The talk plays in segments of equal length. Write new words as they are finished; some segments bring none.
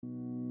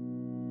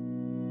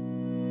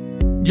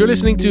You're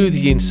listening to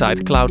the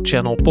Inside Cloud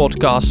Channel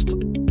podcast.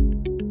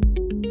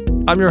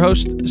 I'm your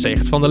host,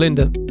 Zegert van der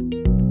Linden.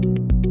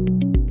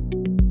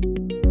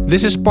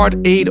 This is part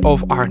 8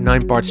 of our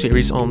 9-part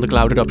series on the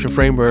Cloud Adoption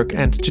Framework,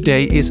 and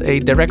today is a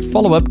direct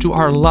follow-up to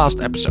our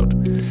last episode.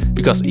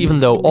 Because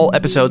even though all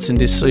episodes in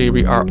this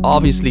series are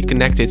obviously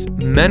connected,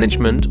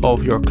 management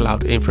of your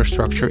cloud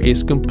infrastructure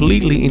is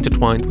completely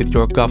intertwined with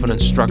your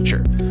governance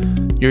structure.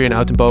 Jurjen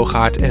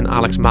Uyttenboogaert and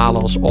Alex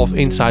Malas of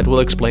Insight will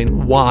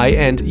explain why,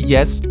 and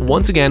yes,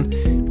 once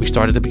again, we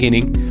start at the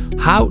beginning.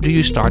 How do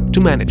you start to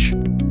manage?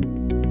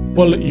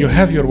 Well, you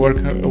have your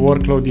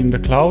workload in the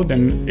cloud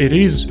and it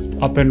is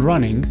up and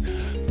running,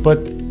 but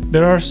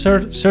there are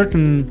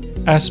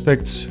certain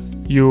aspects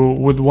you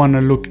would want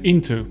to look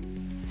into.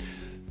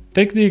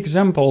 Take the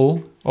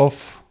example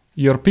of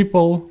your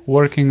people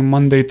working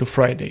Monday to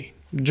Friday.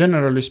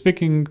 Generally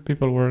speaking,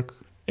 people work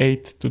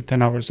 8 to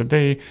 10 hours a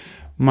day,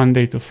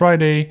 Monday to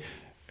Friday.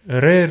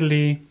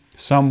 Rarely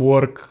some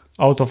work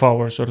out of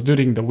hours or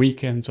during the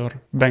weekends or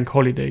bank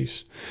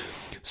holidays.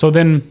 So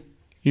then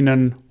in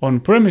an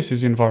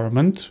on-premises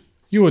environment,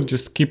 you would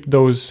just keep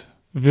those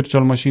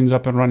virtual machines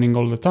up and running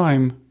all the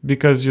time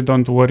because you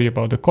don't worry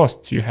about the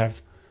costs. You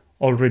have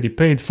already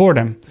paid for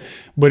them.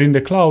 But in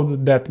the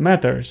cloud, that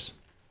matters.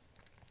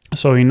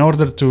 So in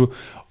order to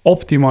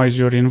optimize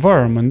your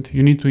environment,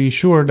 you need to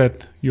ensure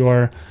that you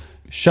are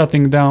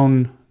shutting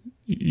down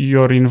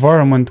your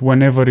environment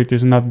whenever it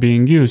is not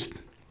being used.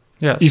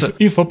 Yeah,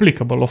 if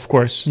applicable, of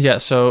course. Yeah,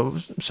 so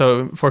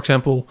for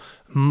example,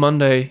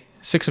 Monday,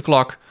 6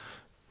 o'clock,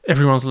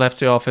 everyone's left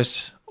the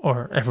office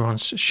or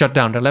everyone's shut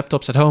down their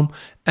laptops at home,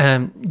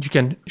 and you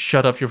can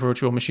shut off your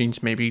virtual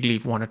machines, maybe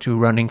leave 1 or 2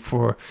 running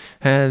for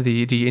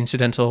the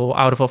incidental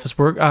out of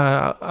work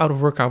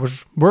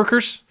hours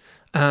workers.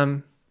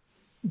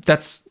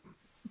 That's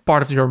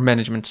part of your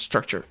management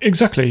structure.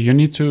 Exactly. You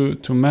need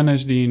to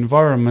manage the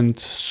environment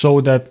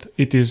so that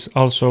it is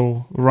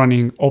also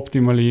running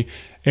optimally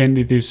and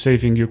it is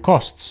saving you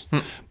costs.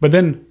 But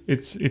then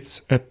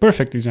it's a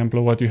perfect example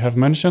of what you have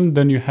mentioned.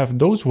 Then you have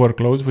those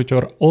workloads which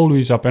are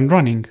always up and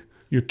running.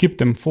 You keep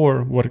them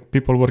for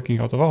people working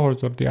out of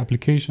hours, or the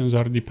applications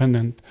are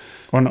dependent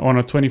on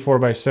a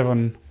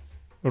 24/7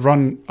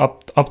 run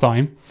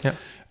uptime. Yeah.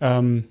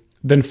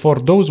 Then for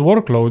those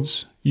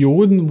workloads, you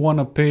wouldn't want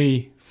to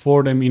pay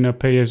for them in a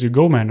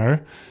pay-as-you-go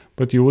manner,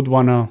 but you would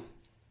want to,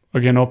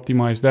 again,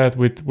 optimize that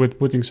with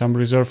putting some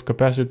reserve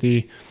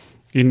capacity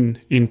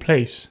in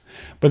place.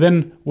 But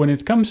then when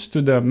it comes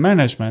to the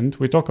management,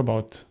 we talk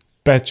about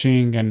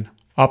patching and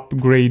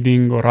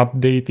upgrading or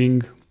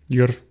updating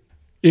your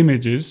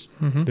images,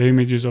 the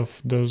images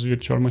of those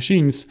virtual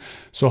machines.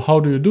 So how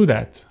do you do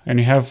that? And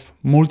you have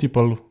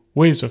multiple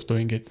ways of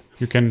doing it.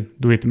 You can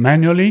do it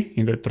manually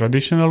in the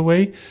traditional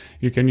way.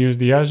 You can use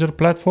the Azure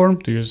platform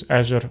to use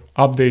Azure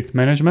Update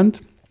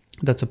Management.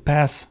 That's a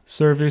PaaS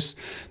service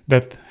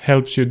that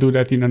helps you do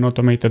that in an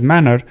automated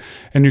manner.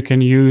 And you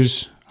can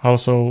use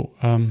also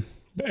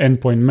the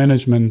endpoint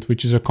management,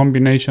 which is a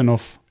combination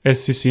of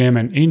SCCM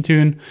and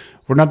Intune.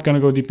 We're not going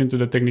to go deep into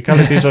the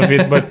technicalities of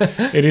it, but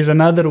it is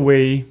another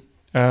way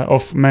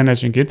of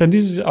managing it. And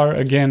these are,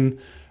 again,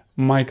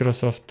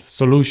 Microsoft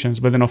solutions.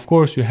 But then, of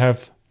course, you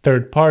have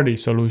third-party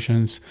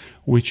solutions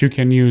which you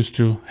can use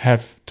to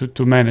have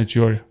to manage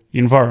your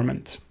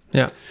environment.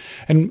 Yeah.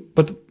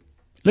 But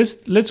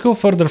let's go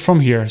further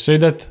from here. Say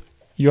that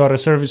you are a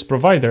service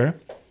provider,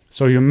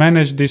 so you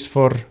manage this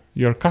for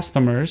your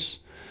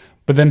customers.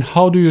 But then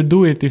how do you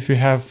do it if you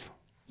have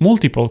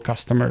multiple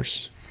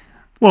customers?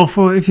 Well,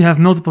 if you have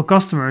multiple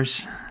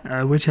customers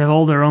which have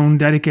all their own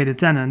dedicated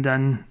tenant,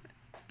 then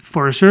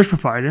for a service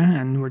provider,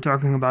 and we're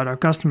talking about our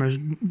customers,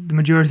 the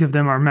majority of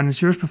them are managed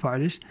service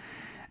providers,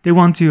 they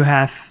want to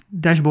have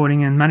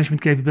dashboarding and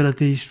management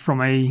capabilities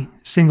from a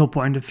single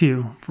point of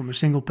view, from a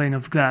single pane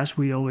of glass,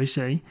 we always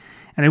say.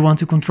 And they want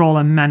to control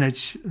and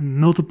manage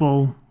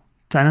multiple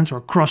tenants,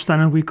 or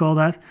cross-tenant we call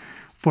that,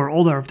 for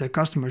all of their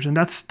customers. And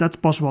that's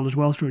possible as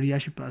well through the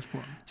Azure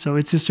platform. So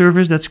it's a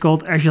service that's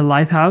called Azure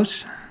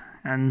Lighthouse.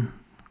 And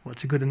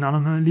it's a good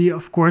analogy,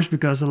 of course,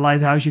 because the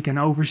Lighthouse, you can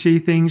oversee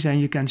things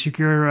and you can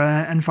secure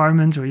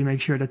environments, or you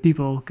make sure that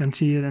people can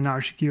see it and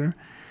are secure.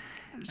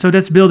 So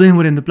that's built in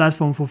within the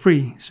platform for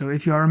free. So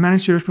if you are a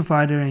managed service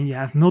provider and you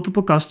have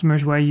multiple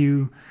customers where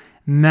you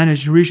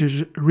manage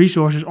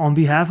resources on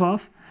behalf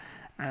of,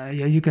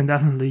 you can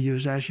definitely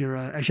use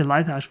Azure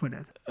Lighthouse for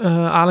that.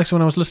 Alex,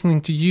 when I was listening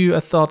to you, I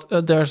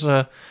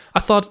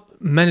thought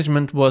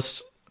management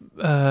was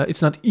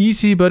it's not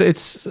easy, but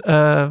it's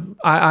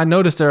I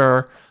noticed there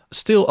are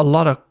still a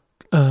lot of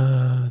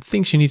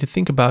things you need to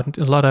think about,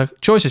 a lot of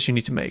choices you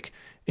need to make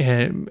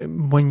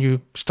when you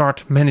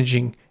start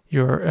managing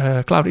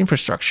your cloud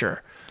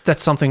infrastructure.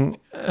 That's something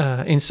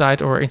Insight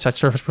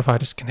service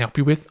providers can help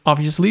you with,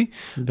 obviously.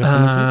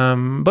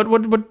 Definitely. But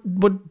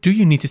what do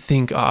you need to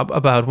think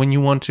about when you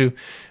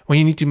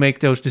need to make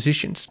those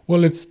decisions?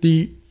 Well, it's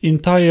the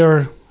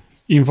entire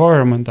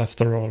environment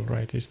after all,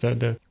 right? Is that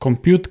the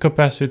compute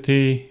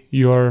capacity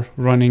you're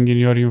running in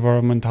your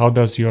environment? How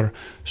does your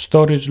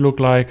storage look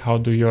like? How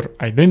do your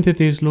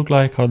identities look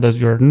like? How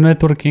does your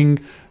networking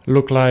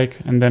look like?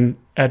 And then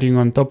adding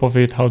on top of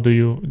it, how do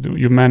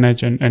you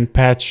manage and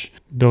patch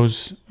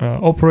those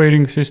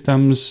operating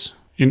systems?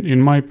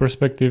 In my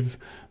perspective,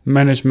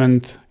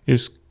 management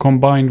is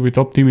combined with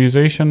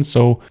optimization.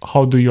 So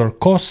how do your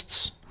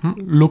costs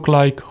look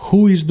like?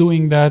 Who is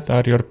doing that?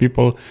 Are your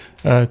people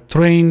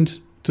trained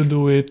to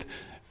do it?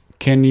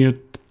 Can you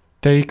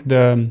take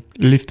the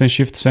lift and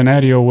shift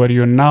scenario where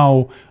you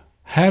now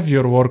have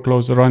your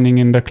workloads running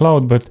in the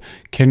cloud, but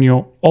can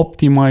you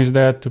optimize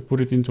that to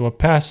put it into a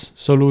PaaS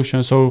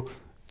solution? So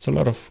it's a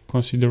lot of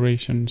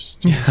considerations.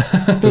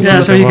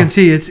 So you can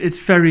see it's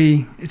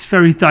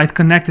very tight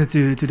connected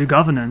to the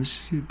governance,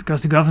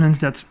 because the governance,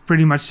 that's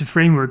pretty much the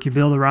framework you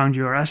build around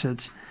your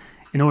assets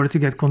in order to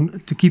get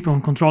to keep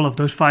on control of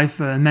those 5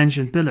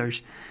 mentioned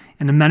pillars.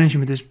 And the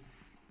management is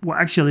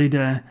actually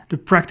the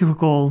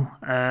practical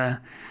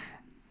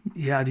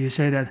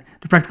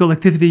the practical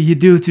activity you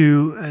do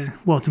to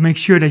make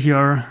sure that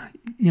you're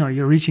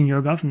reaching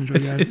your governance.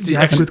 It's the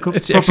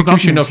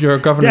execution of your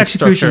governance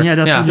structure.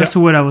 That's the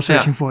word I was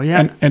searching for.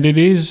 Yeah, and it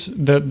is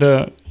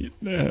the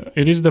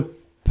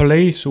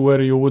place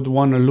where you would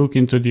want to look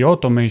into the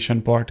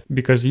automation part,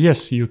 because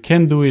yes, you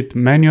can do it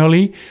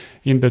manually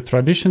in the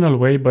traditional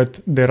way,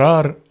 but there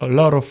are a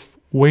lot of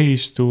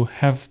ways to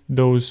have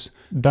those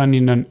done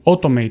in an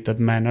automated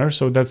manner.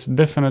 So that's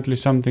definitely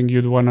something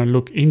you'd want to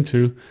look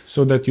into,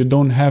 so that you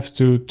don't have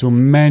to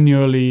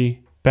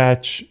manually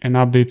patch and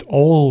update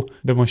all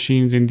the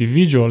machines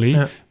individually,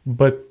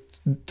 but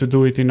to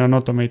do it in an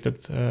automated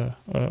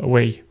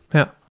way.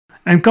 Yeah.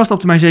 And cost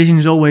optimization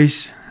is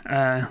always,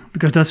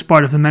 because that's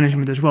part of the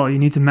management as well, you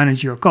need to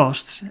manage your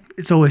costs.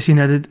 It's always seen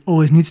that it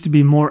always needs to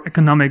be more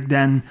economic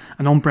than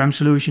an on-prem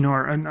solution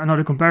or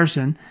another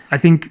comparison. I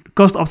think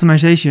cost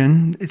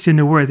optimization, it's in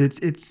the word,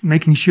 it's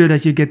making sure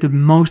that you get the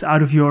most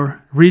out of your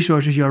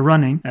resources you're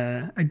running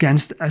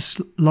against as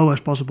low as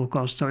possible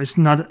cost. So it's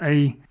not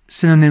a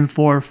synonym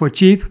for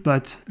cheap,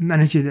 but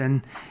manage it.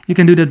 And you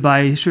can do that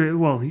by,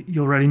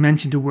 you already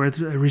mentioned the word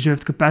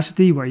reserved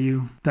capacity, where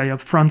you pay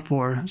up front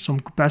for some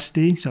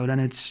capacity. So then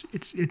it's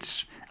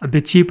a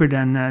bit cheaper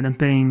than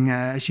paying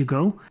as you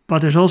go.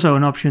 But there's also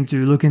an option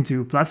to look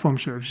into platform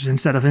services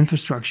instead of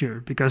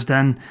infrastructure, because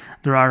then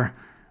there are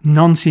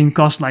non-seen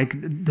costs like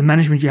the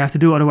management you have to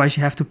do, otherwise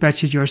you have to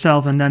patch it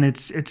yourself, and then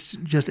it's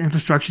just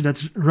infrastructure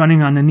that's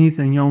running underneath,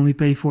 and you only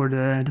pay for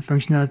the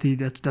functionality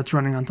that's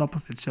running on top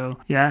of it. So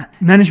yeah,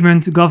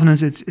 management,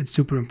 governance, it's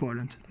super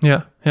important.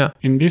 Yeah.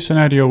 In this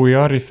scenario, we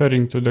are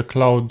referring to the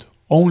cloud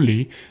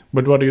only,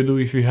 but what do you do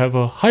if you have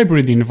a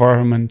hybrid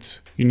environment?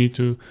 You need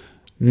to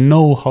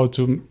know how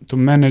to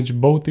manage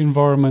both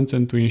environments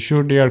and to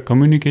ensure they are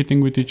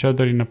communicating with each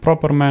other in a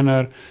proper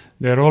manner.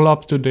 They're all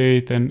up to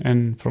date,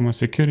 and from a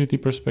security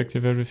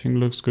perspective, everything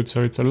looks good.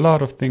 So it's a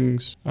lot of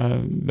things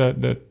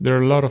that there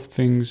are a lot of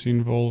things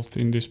involved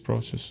in this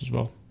process as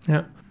well.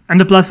 Yeah. And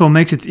the platform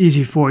makes it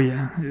easy for you.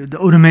 The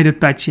automated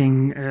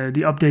patching,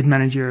 the update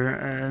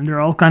manager, there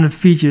are all kind of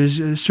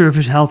features,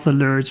 service health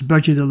alerts,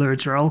 budget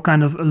alerts, are all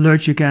kind of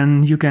alerts you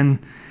can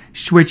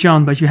switch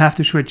on, but you have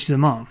to switch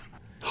them off.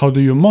 How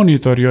do you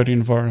monitor your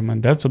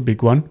environment? That's a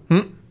big one.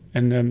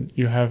 And then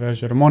you have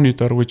Azure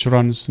Monitor, which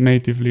runs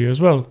natively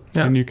as well.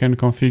 Yeah. And you can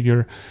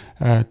configure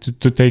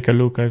to take a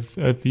look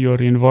at your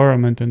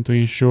environment and to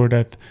ensure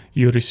that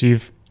you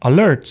receive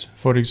alerts,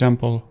 for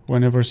example,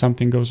 whenever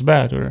something goes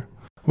bad.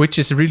 Which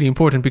is really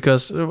important,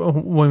 because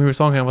when we were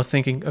talking, I was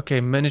thinking,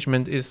 okay,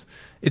 management it's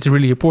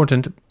really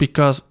important,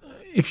 because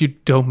if you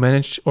don't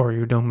manage, or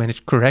you don't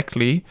manage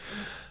correctly,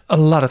 a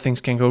lot of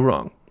things can go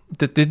wrong.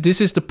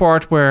 This is the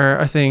part where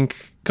I think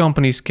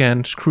companies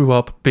can screw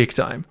up big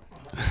time.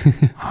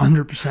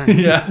 100%.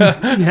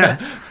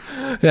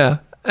 Yeah.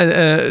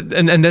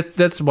 And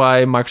that's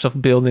why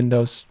Microsoft built in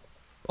those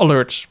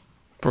alerts,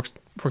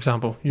 for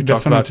example, you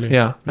Definitely.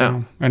 talked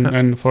about.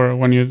 And for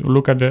when you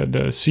look at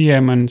the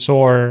CM and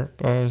SOAR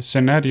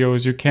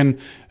scenarios, you can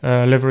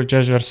leverage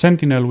Azure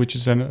Sentinel, which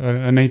is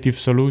a native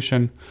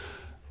solution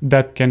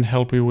that can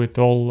help you with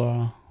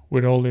all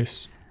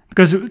this.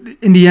 Because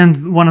in the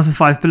end, one of the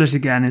 5 pillars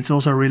again, it's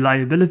also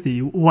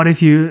reliability. What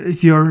if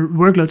your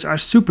workloads are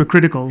super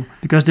critical,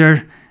 because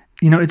they're,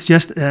 it's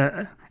just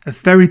a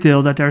fairy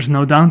tale that there's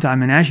no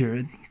downtime in Azure.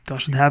 It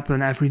doesn't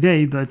happen every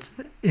day, but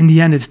in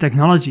the end, it's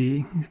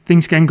technology.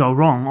 Things can go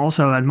wrong,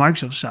 also at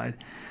Microsoft's side.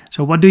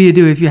 So what do you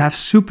do if you have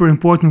super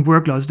important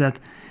workloads that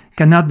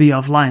cannot be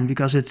offline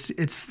because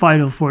it's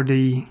vital for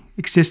the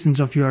existence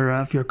of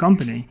your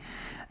company?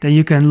 Then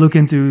you can look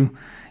into,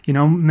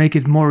 make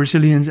it more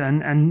resilient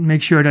and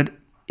make sure that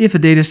if a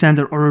data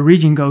center or a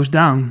region goes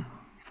down,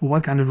 for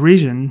what kind of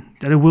reason,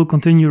 that it will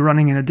continue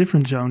running in a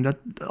different zone. That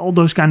all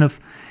those kind of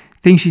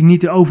things you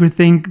need to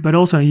overthink, but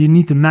also you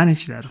need to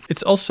manage that.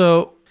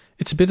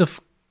 It's a bit of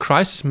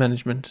crisis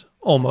management,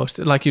 almost,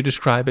 like you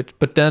describe it.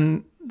 But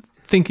then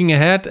thinking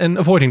ahead and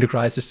avoiding the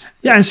crisis.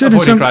 Yeah,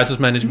 in Crisis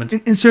management.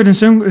 In certain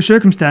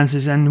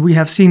circumstances, and we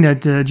have seen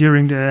that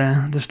during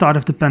the start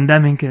of the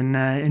pandemic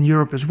in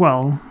Europe as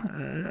well.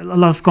 A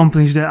lot of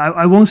companies,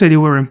 I won't say they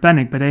were in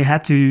panic, but they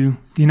had to,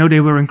 they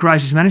were in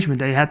crisis management.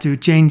 They had to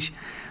change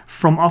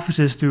from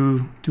offices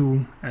to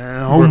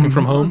home. Working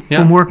from home.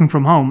 From working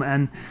from home.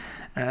 And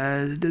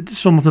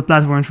some of the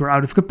platforms were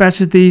out of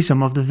capacity.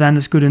 Some of the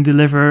vendors couldn't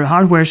deliver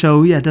hardware.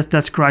 So yeah,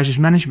 that's crisis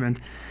management.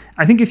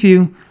 I think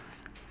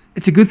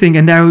it's a good thing,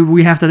 and there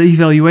we have that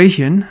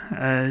evaluation.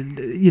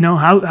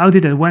 How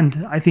did it went?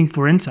 I think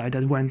for Insight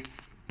that went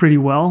pretty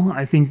well.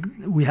 I think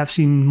we have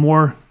seen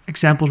more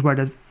examples where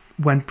that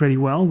went pretty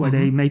well, where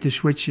they made the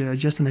switch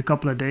just in a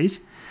couple of days,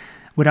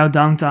 without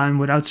downtime,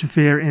 without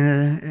severe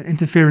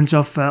interference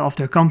of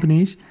their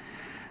companies.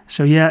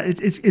 So yeah,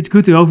 it's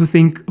good to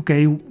overthink.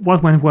 Okay,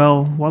 what went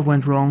well, what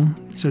went wrong.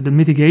 So the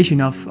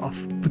mitigation of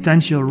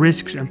potential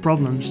risks and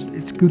problems.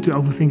 It's good to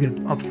overthink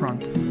it up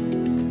front.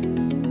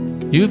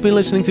 You've been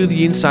listening to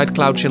the Insight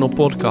Cloud Channel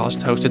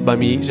podcast, hosted by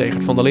me,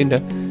 Zegert van der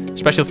Linden.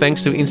 Special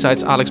thanks to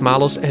Insight's Alex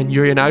Malos and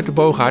Jurjen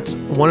Uiterbogaert.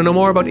 Want to know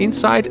more about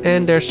Insight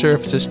and their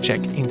services?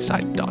 Check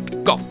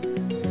insight.com.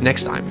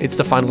 Next time, it's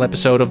the final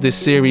episode of this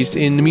series.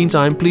 In the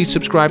meantime, please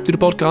subscribe to the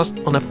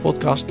podcast on Apple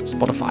Podcasts,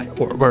 Spotify,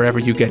 or wherever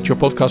you get your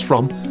podcast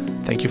from.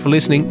 Thank you for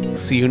listening.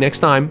 See you next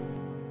time.